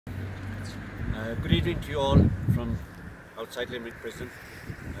Good evening to you all from outside Limerick prison,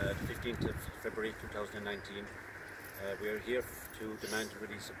 the 15th of February 2019. We are here to demand the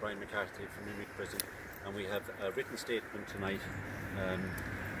release of Brian McCarthy from Limerick prison, and we have a written statement tonight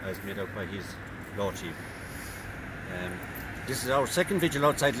as made out by his law chief. This is our second vigil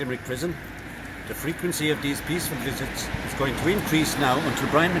outside Limerick prison. The frequency of these peaceful visits is going to increase now until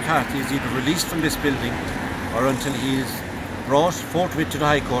Brian McCarthy is either released from this building or until he is brought forthwith to the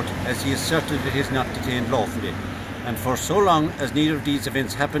High Court, as he is certain that he is not detained lawfully, and for so long as neither of these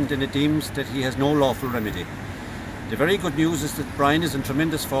events happened, then it deems that he has no lawful remedy. The very good news is that Brian is in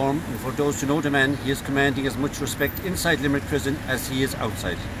tremendous form, and for those who know the man, he is commanding as much respect inside Limerick prison as he is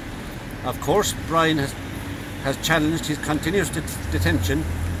outside. Of course, Brian has challenged his continuous detention,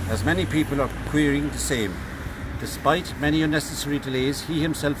 as many people are querying the same. Despite many unnecessary delays, he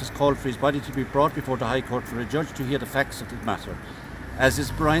himself has called for his body to be brought before the High Court for a judge to hear the facts of the matter, as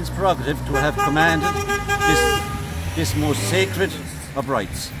is Brian's prerogative to have commanded this most sacred of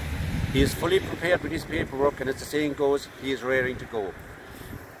rights. He is fully prepared with his paperwork, and as the saying goes, he is raring to go.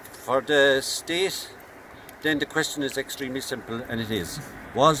 For the state, then the question is extremely simple, and it is: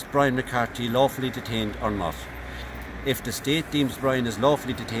 was Brian McCarthy lawfully detained or not? If the state deems Brian as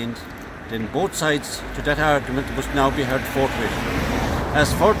lawfully detained, then both sides to that argument must now be heard forthwith,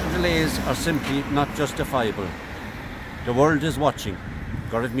 as further delays are simply not justifiable. The world is watching.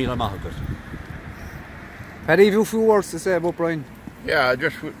 Gorib Mila Mahagut. Paddy, have you a few words to say about Brian? Yeah, I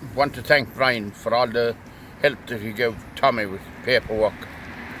just want to thank Brian for all the help that he gave Tommy with paperwork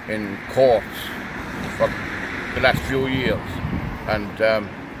in courts for the last few years, and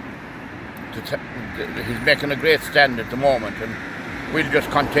he's making a great stand at the moment, and we'll just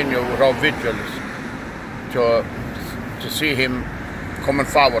continue with our vigils to see him coming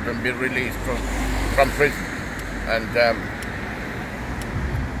forward and be released from prison, and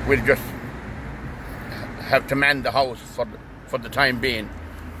we'll just have to man the house for the time being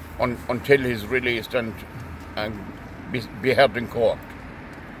until he's released and be heard in court.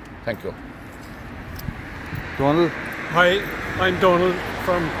 Thank you. Donald? Hi, I'm Donald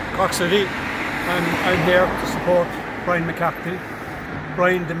from Cork City, and I'm here to support Brian McCarthy.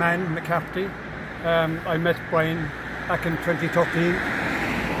 Brian the Man McCarthy. I met Brian back in 2013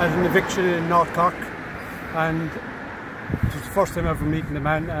 at an eviction in North Cork, and it was the first time ever meeting the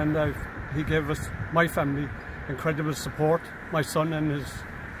man, and he gave us, my family, incredible support. My son and his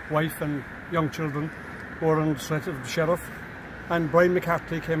wife and young children were under the threat of the sheriff, and Brian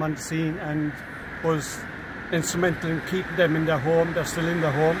McCarthy came on the scene and was instrumental in keeping them in their home. They're still in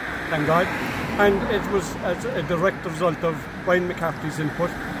their home, thank God. And it was as a direct result of Brian McCarthy's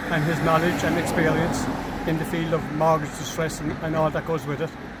input and his knowledge and experience in the field of mortgage distress and all that goes with it.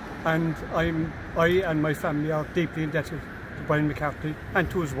 And I and my family are deeply indebted to Brian McCarthy and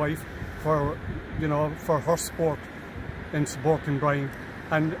to his wife for her support in supporting Brian.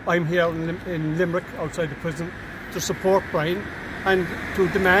 And I'm here in Limerick outside the prison to support Brian and to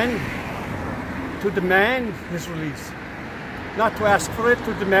demand his release, not to ask for it,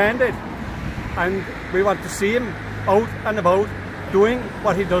 to demand it. And we want to see him out and about doing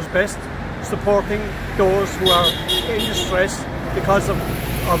what he does best, supporting those who are in distress because of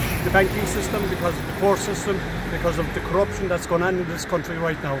the banking system, because of the court system, because of the corruption that's going on in this country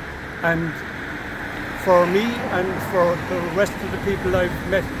right now. And for me and for the rest of the people I've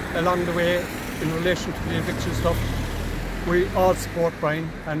met along the way in relation to the eviction stuff, we all support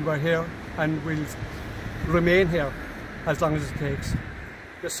Brian, and we're here and we'll remain here as long as it takes.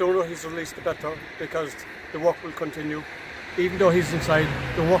 The sooner he's released, the better, because the work will continue. Even though he's inside,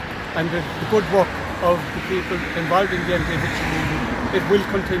 the work and the good work of the people involved in the anti-eviction movement, it will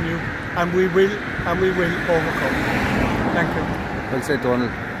continue, and we will overcome. Thank you. Well said,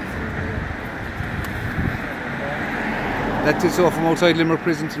 Donald. That's it so from outside Limerick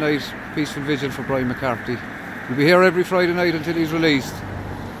prison tonight. Peaceful vigil for Brian McCarthy. We'll be here every Friday night until he's released.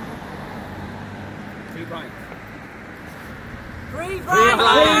 Free Brian. Free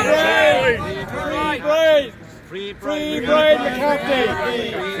Brian! Free Brian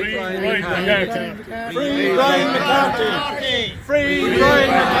McCarthy! Free Brian McCarthy! Free Brian McCarthy! Free Brian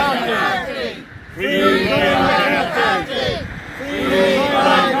McCarthy! Free Brian McCarthy! Free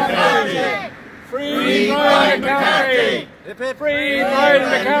Brian McCarthy! Free Brian McCarthy! Free Brian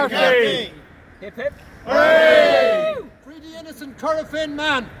McCarthy! Hip hip! Hooray! Free the innocent Corofin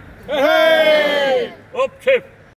man! Hey! Up tip!